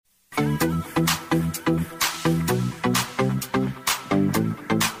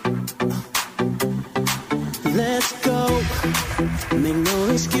Let's go. Make no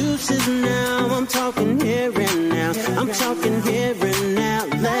excuses now. I'm talking here and now. I'm talking here and now.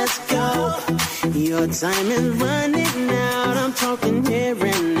 Let's go. Your time is running out. I'm talking here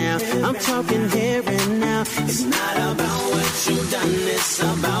and now. I'm talking here and now. It's not about what you've done. It's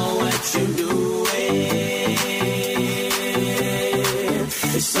about what you're doing.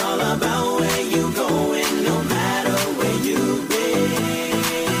 It's all about where you're going, no matter where you've been.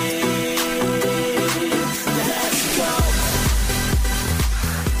 Let's go.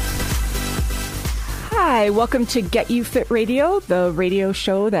 Hi, welcome to Get You Fit Radio, the radio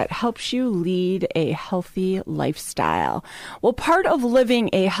show that helps you lead a healthy lifestyle. Well, part of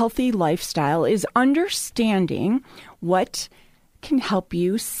living a healthy lifestyle is understanding what can help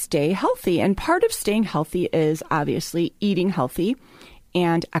you stay healthy. And part of staying healthy is obviously eating healthy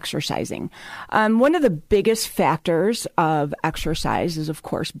and exercising. One of the biggest factors of exercise is, of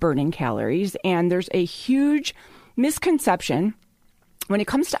course, burning calories. And there's a huge misconception when it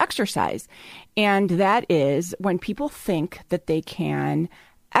comes to exercise. And that is when people think that they can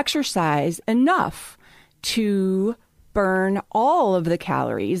exercise enough to burn all of the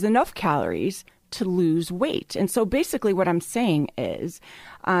calories, enough calories to lose weight. And so basically what I'm saying is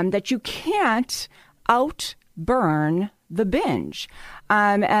that you can't outburn the binge.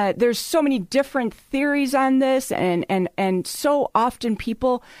 There's so many different theories on this, and so often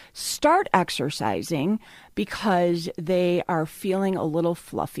people start exercising because they are feeling a little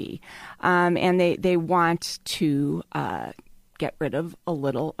fluffy, and they want to get rid of a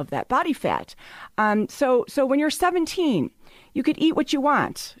little of that body fat. So when you're 17, you could eat what you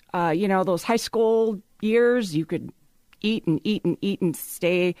want. Those high school years, you could eat and eat and eat and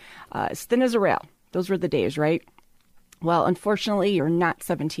stay as thin as a rail. Those were the days, right? Well, unfortunately, you're not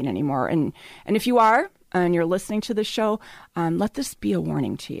 17 anymore. And if you are, and you're listening to the show, let this be a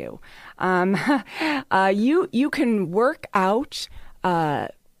warning to you. You can work out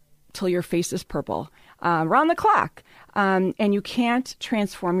till your face is purple, around the clock, and you can't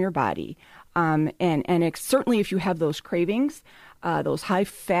transform your body. And certainly if you have those cravings, those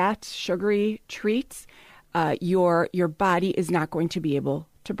high-fat, sugary treats, your body is not going to be able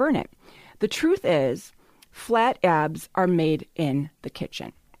to burn it. The truth is, flat abs are made in the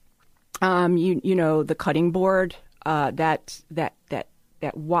kitchen. You know, the cutting board, that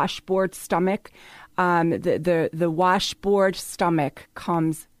washboard stomach, the washboard stomach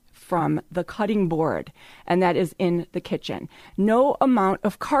comes from the cutting board, and that is in the kitchen. No amount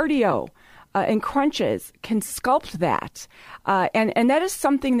of cardio and crunches can sculpt that, and that is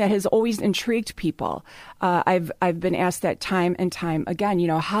something that has always intrigued people. I've been asked that time and time again. You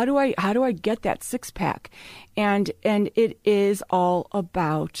know, how do I get that six pack? And it is all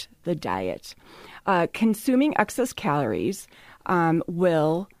about the diet. Consuming excess calories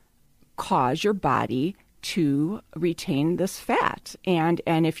will cause your body to retain this fat. And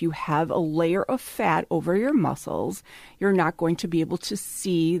if you have a layer of fat over your muscles, you're not going to be able to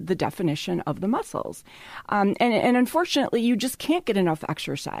see the definition of the muscles. And unfortunately, you just can't get enough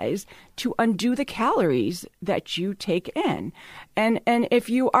exercise to undo the calories that you take in. And if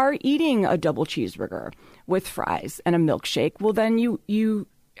you are eating a double cheeseburger with fries and a milkshake, well, then you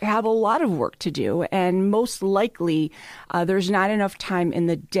have a lot of work to do. And most likely, there's not enough time in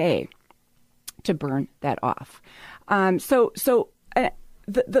the day to burn that off. So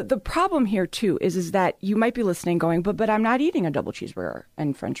the problem here too is that you might be listening going, but I'm not eating a double cheeseburger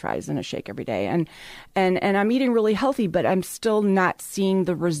and French fries and a shake every day, and I'm eating really healthy, but I'm still not seeing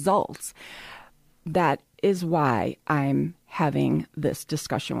the results. That is why I'm having this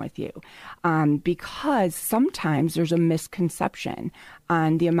discussion with you, because sometimes there's a misconception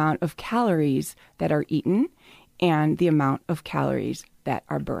on the amount of calories that are eaten and the amount of calories that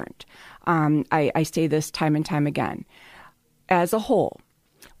are burned. I say this time and time again. As a whole,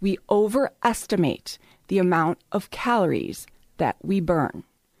 we overestimate the amount of calories that we burn,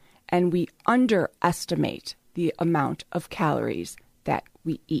 and we underestimate the amount of calories that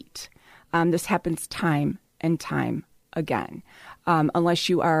we eat. This happens time and time again. Unless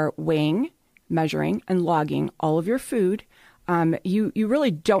you are weighing, measuring, and logging all of your food, you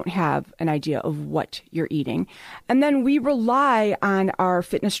really don't have an idea of what you're eating. And then we rely on our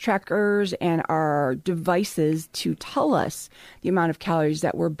fitness trackers and our devices to tell us the amount of calories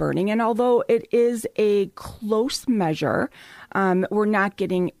that we're burning. And although it is a close measure, we're not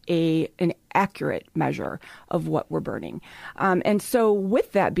getting an accurate measure of what we're burning. And so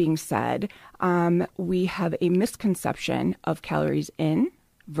with that being said, we have a misconception of calories in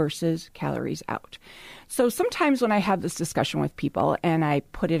versus calories out. So sometimes when I have this discussion with people and I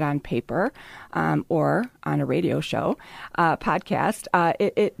put it on paper or on a radio show, podcast,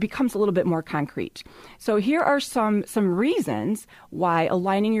 it becomes a little bit more concrete. So here are some reasons why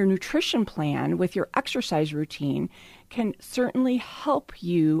aligning your nutrition plan with your exercise routine can certainly help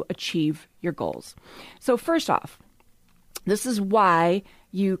you achieve your goals. So first off, this is why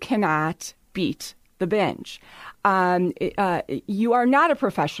you cannot beat the binge. You are not a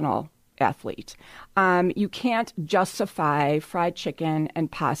professional athlete. You can't justify fried chicken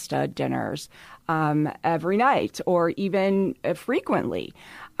and pasta dinners every night or even frequently.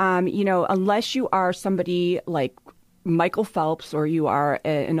 Unless you are somebody like Michael Phelps or you are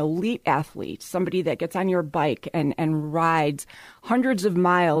an elite athlete, somebody that gets on your bike and rides hundreds of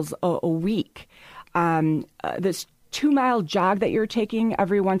miles a week. This 2-mile jog that you're taking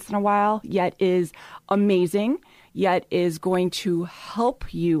every once in a while, yet is amazing, yet is going to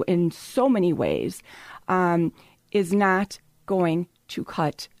help you in so many ways, is not going to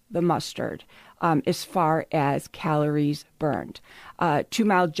cut the mustard as far as calories burned.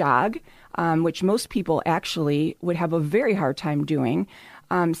 2-mile jog, which most people actually would have a very hard time doing,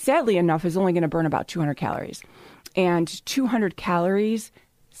 sadly enough, is only going to burn about 200 calories. And 200 calories,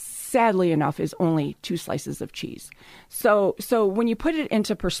 sadly enough, is only 2 slices of cheese. So when you put it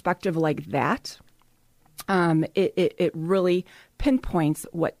into perspective like that, it really pinpoints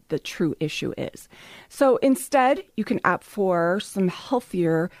what the true issue is. So instead, you can opt for some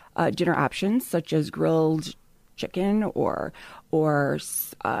healthier dinner options, such as grilled chicken or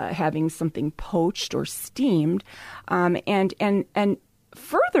having something poached or steamed, and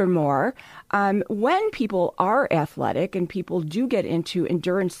furthermore, when people are athletic and people do get into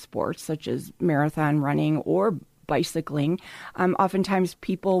endurance sports such as marathon running or bicycling, oftentimes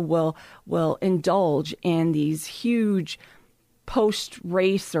people will indulge in these huge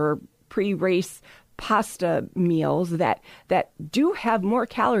post-race or pre-race pasta meals that do have more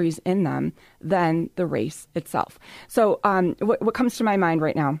calories in them than the race itself. So what comes to my mind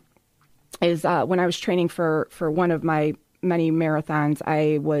right now is when I was training for one of my many marathons,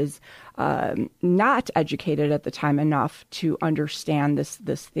 I was not educated at the time enough to understand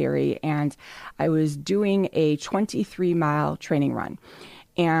this theory, and I was doing a 23-mile training run.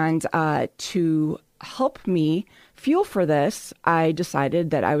 And to help me fuel for this, I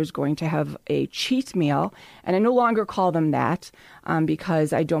decided that I was going to have a cheat meal, and I no longer call them that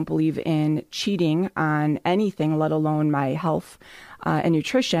because I don't believe in cheating on anything, let alone my health and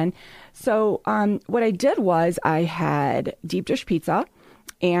nutrition. So what I did was I had deep dish pizza,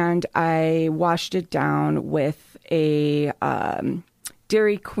 and I washed it down with a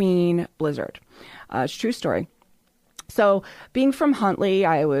Dairy Queen Blizzard. It's a true story. So being from Huntley,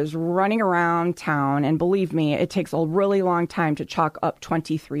 I was running around town, and believe me, it takes a really long time to chalk up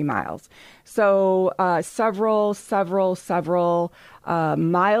 23 miles. So several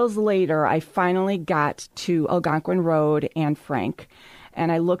miles later, I finally got to Algonquin Road and Frank,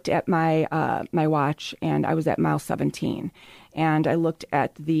 and I looked at my my watch, and I was at mile 17. And I looked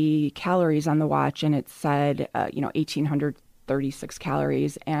at the calories on the watch, and it said, 1,836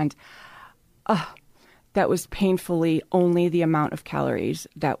 calories, and that was painfully only the amount of calories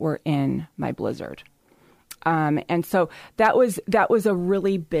that were in my Blizzard. And so that was a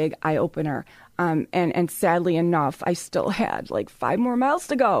really big eye opener. And sadly enough, I still had like 5 more miles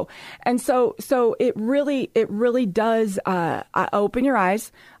to go. And so it really does open your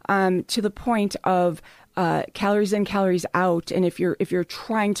eyes to the point of calories in, calories out. And if you're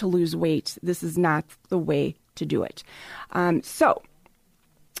trying to lose weight, this is not the way to do it. So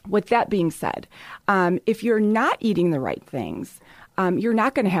with that being said, if you're not eating the right things, you're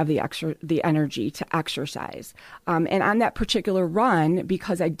not going to have the energy to exercise. And on that particular run,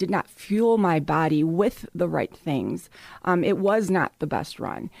 because I did not fuel my body with the right things, it was not the best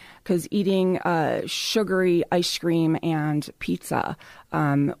run, because eating sugary ice cream and pizza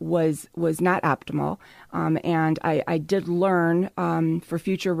was not optimal. And I did learn for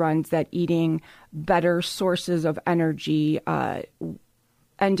future runs that eating better sources of energy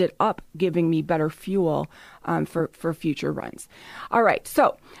ended up giving me better fuel for future runs. All right,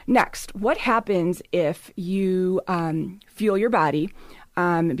 so next, what happens if you fuel your body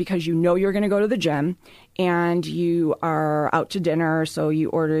because you know you're going to go to the gym and you are out to dinner, so you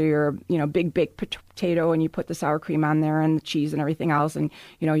order your big baked potato and you put the sour cream on there and the cheese and everything else, and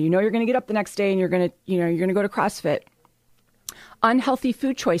you're going to get up the next day and you're going to go to CrossFit. Unhealthy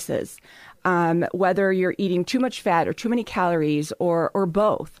food choices, whether you're eating too much fat or too many calories or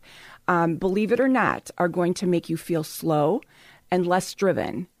both, believe it or not, are going to make you feel slow and less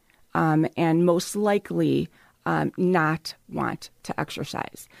driven, and most likely not want to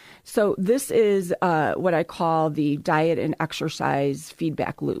exercise. So this is what I call the diet and exercise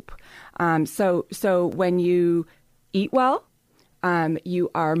feedback loop. So when you eat well,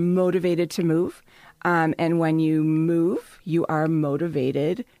 you are motivated to move. And when you move, you are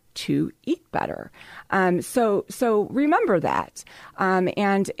motivated to eat better. So remember that,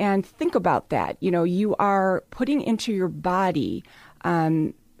 and think about that. You are putting into your body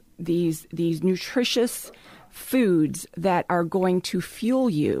these nutritious foods that are going to fuel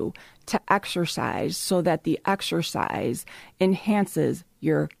you to exercise, so that the exercise enhances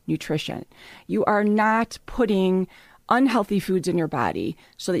your nutrition. You are not putting unhealthy foods in your body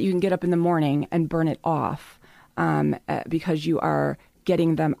so that you can get up in the morning and burn it off because you are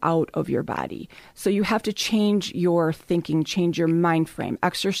getting them out of your body. So you have to change your thinking, change your mind frame.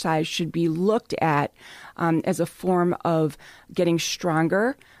 Exercise should be looked at as a form of getting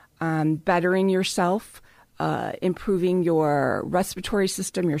stronger, bettering yourself, improving your respiratory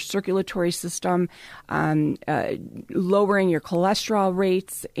system, your circulatory system, lowering your cholesterol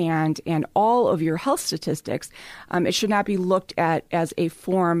rates, and all of your health statistics. It should not be looked at as a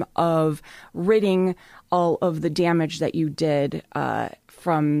form of ridding all of the damage that you did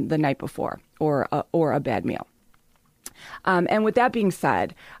from the night before or a bad meal. And with that being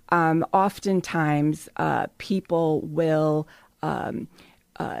said, oftentimes people will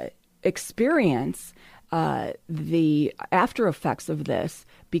experience the after effects of this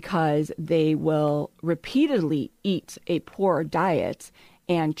because they will repeatedly eat a poor diet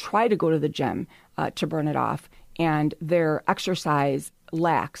and try to go to the gym to burn it off, and their exercise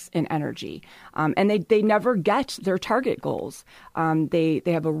lacks in energy, and they never get their target goals. They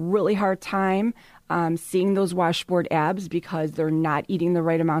have a really hard time seeing those washboard abs because they're not eating the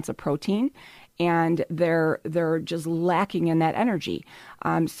right amounts of protein, and they're just lacking in that energy.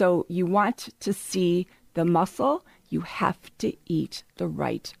 So you want to see the muscle, you have to eat the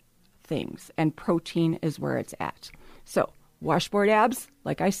right things, and protein is where it's at. So washboard abs,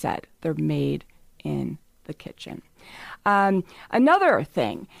 like I said, they're made in the kitchen. Another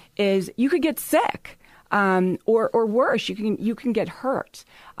thing is you could get sick, or worse, you can get hurt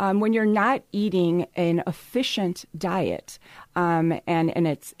when you're not eating an efficient diet, and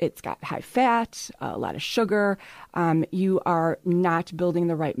it's got high fat, a lot of sugar. You are not building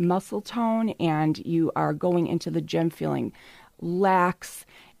the right muscle tone, and you are going into the gym feeling lax.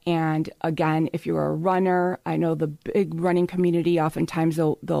 And again, if you're a runner, I know the big running community, oftentimes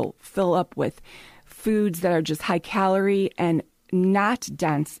they'll fill up with foods that are just high calorie and not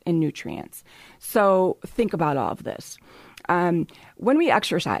dense in nutrients. So think about all of this. When we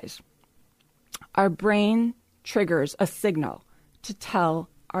exercise, our brain triggers a signal to tell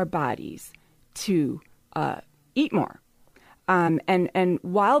our bodies to eat more. And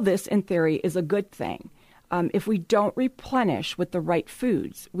while this, in theory, is a good thing, if we don't replenish with the right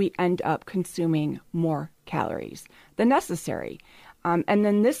foods, we end up consuming more calories than necessary. And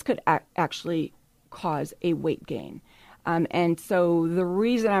then this could actually cause a weight gain. And so the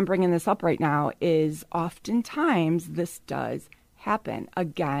reason I'm bringing this up right now is oftentimes this does happen.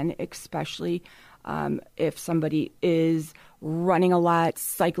 Again, especially if somebody is running a lot,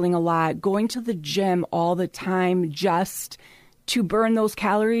 cycling a lot, going to the gym all the time just to burn those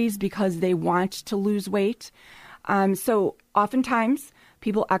calories because they want to lose weight. So oftentimes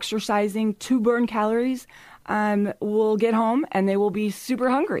people exercising to burn calories will get home and they will be super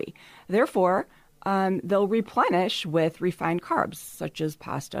hungry. Therefore, they'll replenish with refined carbs, such as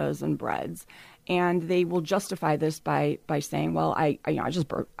pastas and breads, and they will justify this by saying, "Well, I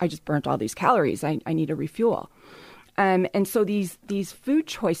just burnt all these calories. I need to refuel." And so these food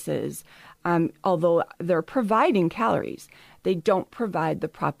choices, although they're providing calories, they don't provide the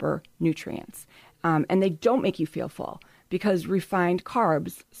proper nutrients, and they don't make you feel full because refined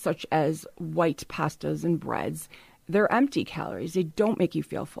carbs, such as white pastas and breads, they're empty calories. They don't make you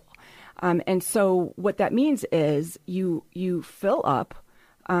feel full. And so what that means is you fill up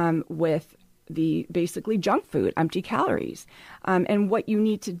with the basically junk food, empty calories. And what you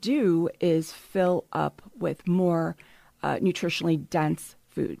need to do is fill up with more nutritionally dense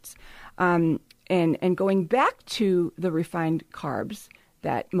foods. And going back to the refined carbs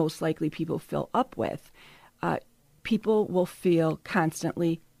that most likely people fill up with, people will feel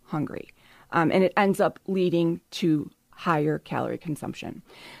constantly hungry. And it ends up leading to higher calorie consumption.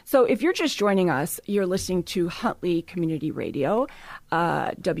 So if you're just joining us, you're listening to Huntley Community Radio,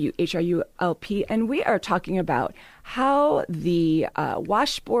 WHRULP, and we are talking about how the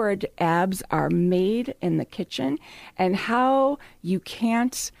washboard abs are made in the kitchen and how you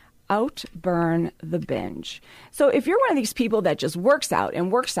can't Outburn the Binge. So if you're one of these people that just works out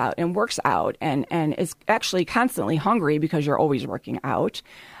and works out and works out and is actually constantly hungry because you're always working out,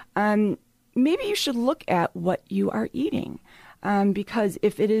 maybe you should look at what you are eating. Because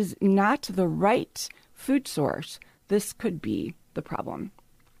if it is not the right food source, this could be the problem.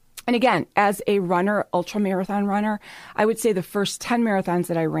 And again, as a runner, ultramarathon runner, I would say the first 10 marathons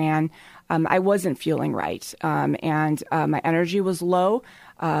that I ran, I wasn't feeling right. And my energy was low,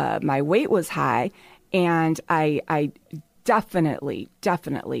 my weight was high, and I definitely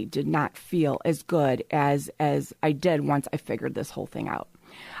did not feel as good as I did once I figured this whole thing out.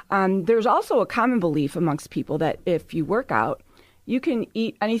 There's also a common belief amongst people that if you work out, you can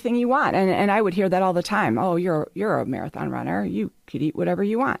eat anything you want. And I would hear that all the time. Oh, you're a marathon runner. You could eat whatever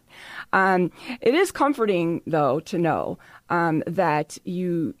you want. It is comforting, though, to know that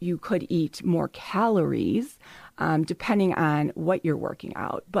you could eat more calories depending on what you're working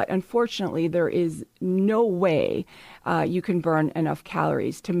out. But unfortunately, there is no way you can burn enough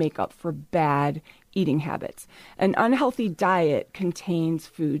calories to make up for bad eating habits. An unhealthy diet contains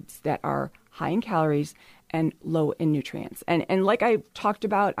foods that are high in calories and low in nutrients. And like I've talked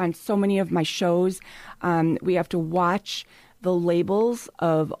about on so many of my shows, we have to watch the labels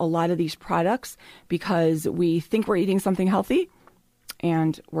of a lot of these products because we think we're eating something healthy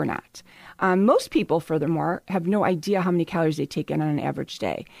and we're not. Most people, furthermore, have no idea how many calories they take in on an average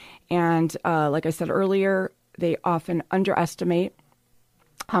day. And like I said earlier, they often underestimate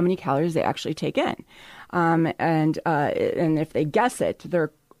how many calories they actually take in. And if they guess it,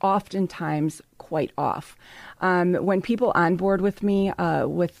 they're oftentimes quite off. When people onboard with me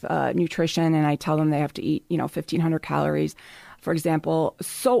with nutrition and I tell them they have to eat, 1,500 calories, for example,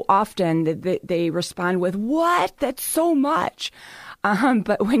 so often that they respond with, "What? That's so much."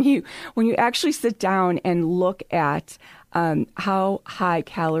 But when you actually sit down and look at how high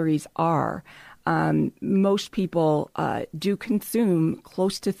calories are, most people do consume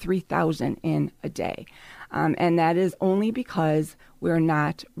close to 3,000 in a day. And that is only because we're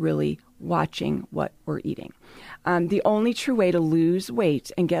not really watching what we're eating. The only true way to lose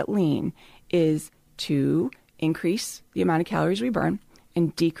weight and get lean is to increase the amount of calories we burn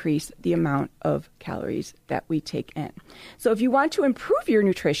and decrease the amount of calories that we take in. So if you want to improve your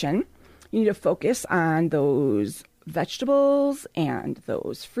nutrition, you need to focus on those vegetables and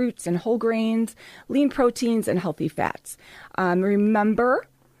those fruits and whole grains, lean proteins, and healthy fats. Remember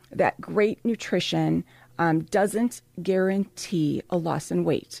that great nutrition doesn't guarantee a loss in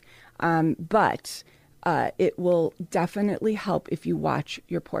weight, but it will definitely help if you watch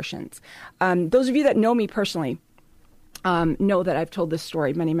your portions. Those of you that know me personally know that I've told this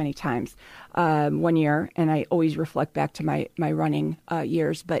story many, many times. One year, and I always reflect back to my running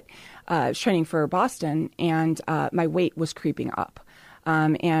years, but I was training for Boston, and my weight was creeping up.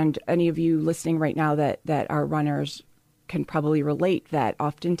 And any of you listening right now that are runners can probably relate that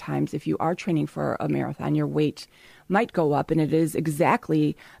oftentimes if you are training for a marathon, your weight might go up, and it is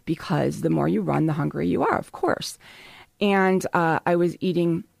exactly because the more you run, the hungrier you are, of course. And I was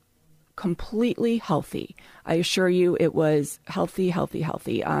eating completely healthy. I assure you it was healthy.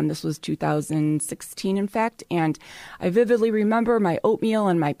 This was 2016, in fact, and I vividly remember my oatmeal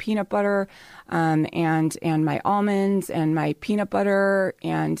and my peanut butter and my almonds and my peanut butter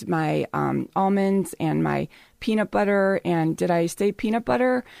and my almonds and my peanut butter. And did I say peanut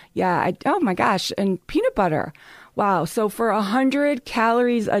butter? Yeah. Oh my gosh. And peanut butter. Wow. So for 100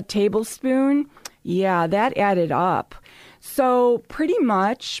 calories a tablespoon, yeah, that added up. So pretty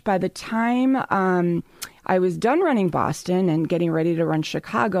much by the time I was done running Boston and getting ready to run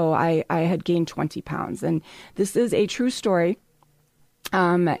Chicago, I had gained 20 pounds. And this is a true story.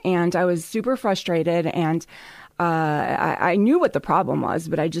 And I was super frustrated, and I knew what the problem was,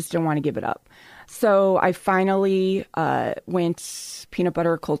 but I just didn't want to give it up. So I finally went peanut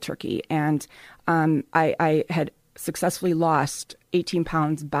butter cold turkey, and I had successfully lost 18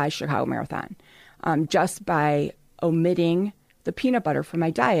 pounds by Chicago Marathon just by omitting the peanut butter from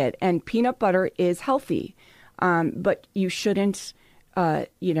my diet. And peanut butter is healthy, but you shouldn't,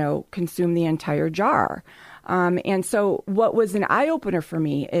 consume the entire jar. And so what was an eye-opener for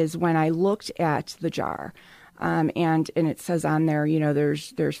me is when I looked at the jar, and it says on there,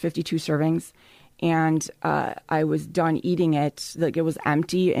 there's 52 servings, and I was done eating it, like it was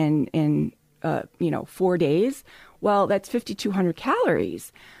empty in 4 days. Well, that's 5,200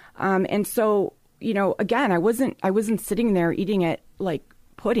 calories. And so, again, I wasn't sitting there eating it like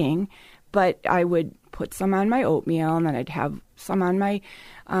pudding, but I would put some on my oatmeal, and then I'd have some on my,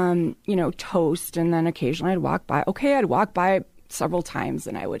 toast. And then occasionally I'd walk by. Okay, I'd walk by several times,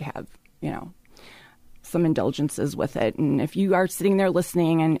 and I would have, some indulgences with it. And if you are sitting there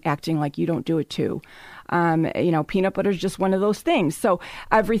listening and acting like you don't do it too, peanut butter is just one of those things. So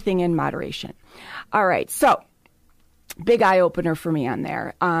everything in moderation. All right. So big eye opener for me on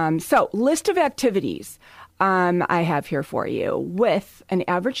there. So list of activities I have here for you with an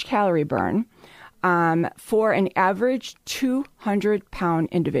average calorie burn for an average 200-pound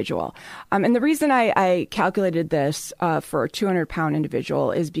individual. And the reason I calculated this for a 200-pound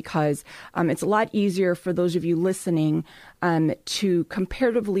individual is because it's a lot easier for those of you listening to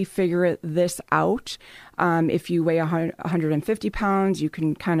comparatively figure this out. If you weigh 150 pounds, you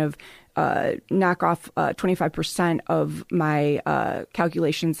can kind of knock off 25% of my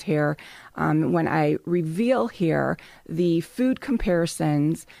calculations here when I reveal here the food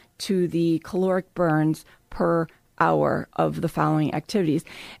comparisons to the caloric burns per hour of the following activities.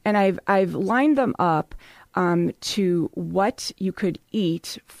 And I've lined them up to what you could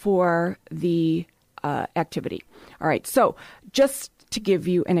eat for the activity. All right, so just to give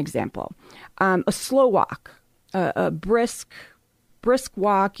you an example, a slow walk, a brisk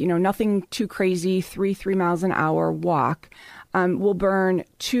walk, nothing too crazy, 3 miles an hour walk, will burn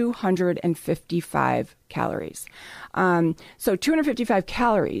 255 calories. So 255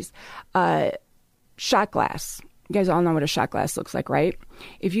 calories. Shot glass. You guys all know what a shot glass looks like, right?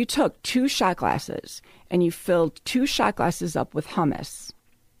 If you took 2 shot glasses and you filled 2 shot glasses up with hummus,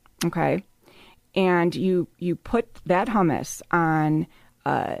 okay, and you put that hummus on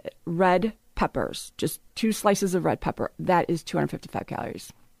red peppers, just 2 slices of red pepper, that is 255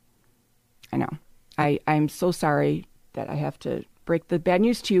 calories. I know. I'm so sorry that I have to break the bad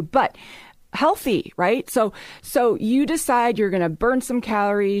news to you, but healthy, right? So you decide you're going to burn some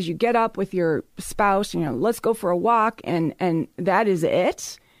calories, you get up with your spouse, let's go for a walk, and that is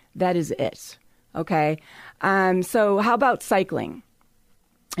it. That is it. Okay. So how about cycling?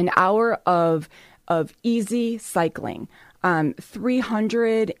 An hour of easy cycling.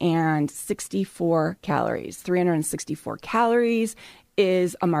 364 calories. 364 calories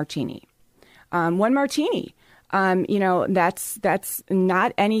is a martini. One martini. That's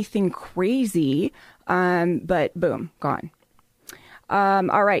not anything crazy, but boom, gone.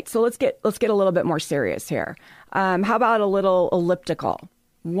 All right, so let's get a little bit more serious here. How about a little elliptical?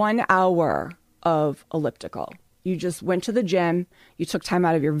 1 hour of elliptical. You just went to the gym. You took time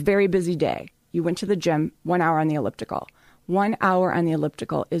out of your very busy day. You went to the gym, 1 hour on the elliptical. 1 hour on the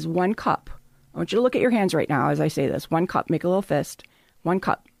elliptical is 1 cup. I want you to look at your hands right now as I say this. 1 cup, make a little fist. 1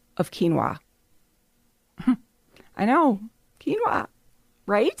 cup of quinoa. I know, quinoa,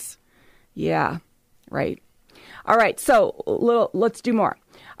 right? Yeah, right. All right, so let's do more.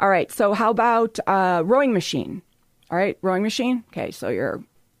 All right, so how about rowing machine? All right, rowing machine. Okay, so you're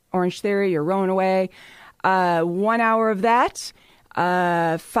Orange Theory, you're rowing away. 1 hour of that,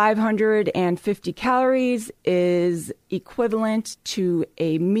 550 calories is equivalent to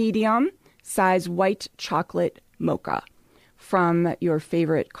a medium size white chocolate mocha from your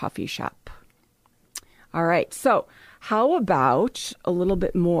favorite coffee shop. All right, so how about a little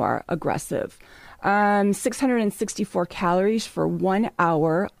bit more aggressive? 664 calories for 1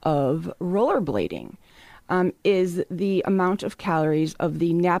 hour of rollerblading is the amount of calories of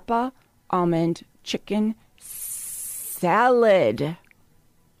the Napa almond chicken salad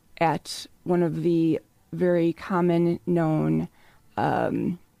at one of the very common known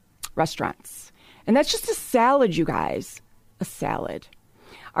restaurants. And that's just a salad, you guys, a salad.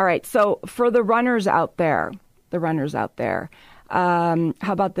 All right, so for the runners out there, how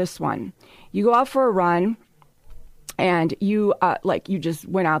about this one? You go out for a run, and you just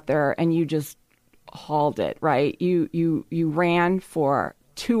went out there and you just hauled it, right? You ran for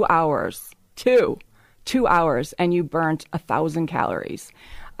 2 hours, 2 hours, and you burnt 1,000 calories.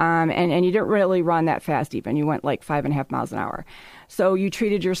 And you didn't really run that fast even. You went like 5.5 miles an hour. So you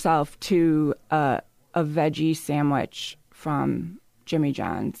treated yourself to a veggie sandwich from Jimmy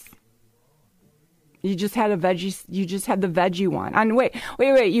John's. You just had the veggie one. And wait.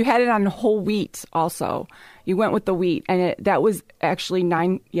 You had it on whole wheat also. You went with the wheat, and that was actually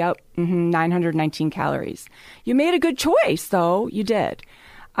 919 calories. You made a good choice, though. You did.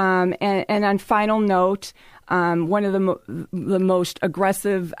 And on final note, one of the most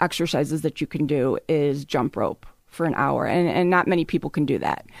aggressive exercises that you can do is jump rope for an hour, and not many people can do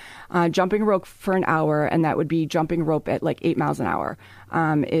that. Jumping rope for an hour, and that would be jumping rope at like 8 miles an hour,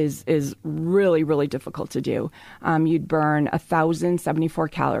 is really, really difficult to do. You'd burn 1,074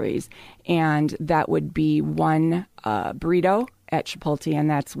 calories, and that would be one burrito at Chipotle, and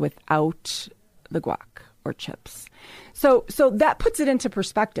that's without the guac. or chips. So that puts it into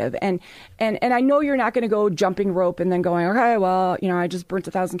perspective. And I know you're not going to go jumping rope and then going, okay, well, I just burnt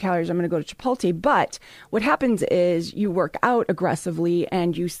 1,000 calories. I'm going to go to Chipotle. But what happens is you work out aggressively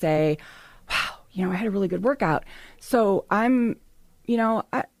and you say, wow, I had a really good workout. So I'm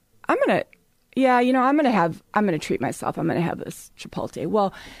going to treat myself. I'm going to have this Chipotle.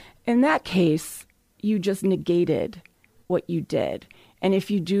 Well, in that case, you just negated what you did. And if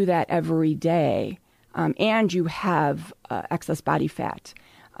you do that every day, and you have excess body fat,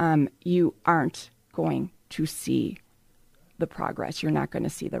 you aren't going to see the progress. You're not going to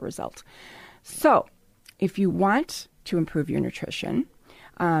see the result. So if you want to improve your nutrition,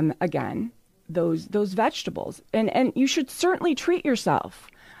 again, those vegetables, and you should certainly treat yourself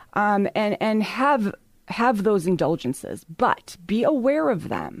and have those indulgences, but be aware of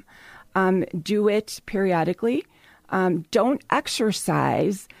them. Do it periodically. Don't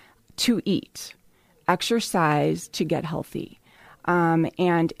exercise to eat. Exercise to get healthy.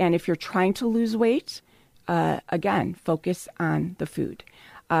 And if you're trying to lose weight, again, focus on the food.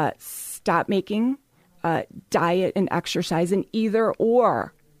 Stop making diet and exercise an either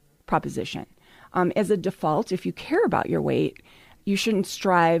or proposition. As a default, if you care about your weight, you shouldn't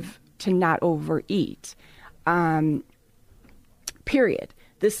strive to not overeat. Period.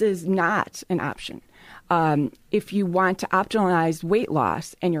 This is not an option. If you want to optimize weight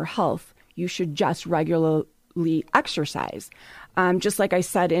loss and your health, you should just regularly exercise. Just like I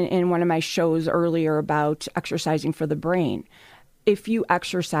said in one of my shows earlier about exercising for the brain. If you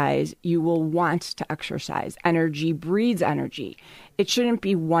exercise, you will want to exercise. Energy breeds energy. It shouldn't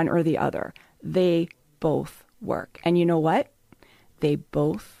be one or the other. They both work. And you know what? They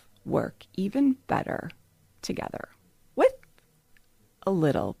both work even better together with a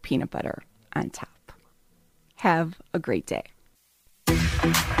little peanut butter on top. Have a great day.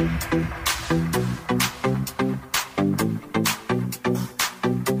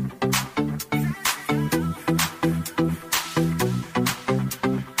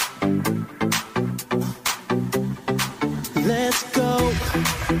 Let's go.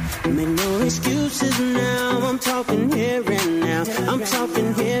 Make no excuses now. I'm talking here and now. I'm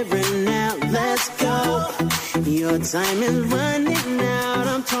talking here and now. Let's go. Your time is running out.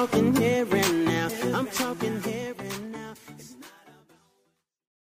 I'm talking here and now. I'm talking here and now.